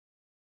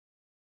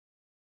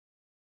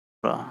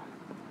QUORA.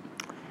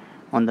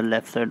 On the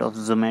left side of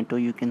Zomato,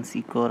 you can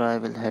see QUORA. I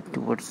will head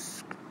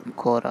towards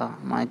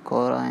QUORA, my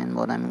QUORA, and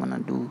what I'm gonna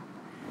do.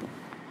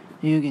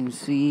 You can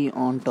see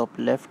on top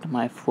left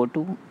my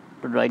photo,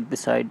 right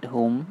beside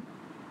home.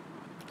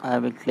 I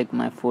will click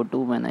my photo.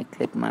 When I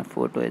click my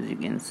photo, as you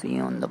can see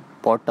on the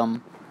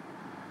bottom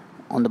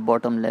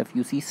left,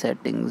 you see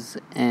settings,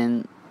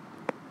 and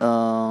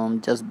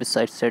just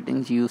beside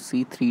settings, you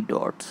see three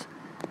dots.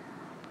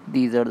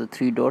 These are the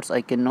three dots.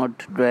 I cannot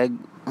drag.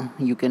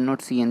 You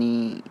cannot see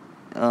any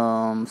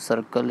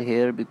circle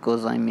here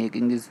because I'm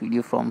making this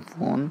video from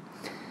phone.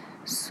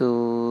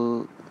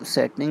 So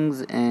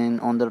settings,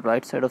 and on the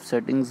right side of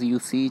settings you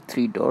see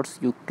three dots.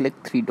 You click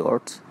three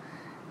dots.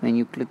 When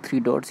you click three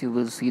dots, you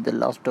will see the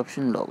last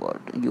option,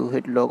 logout. You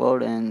hit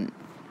logout, and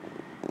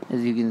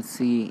as you can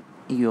see,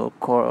 your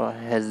QUORA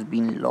has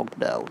been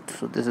logged out.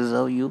 So this is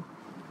how you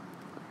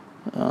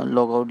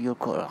log out your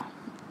QUORA.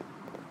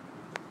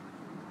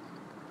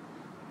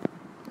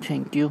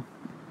 Thank you.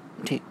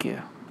 Take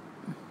care.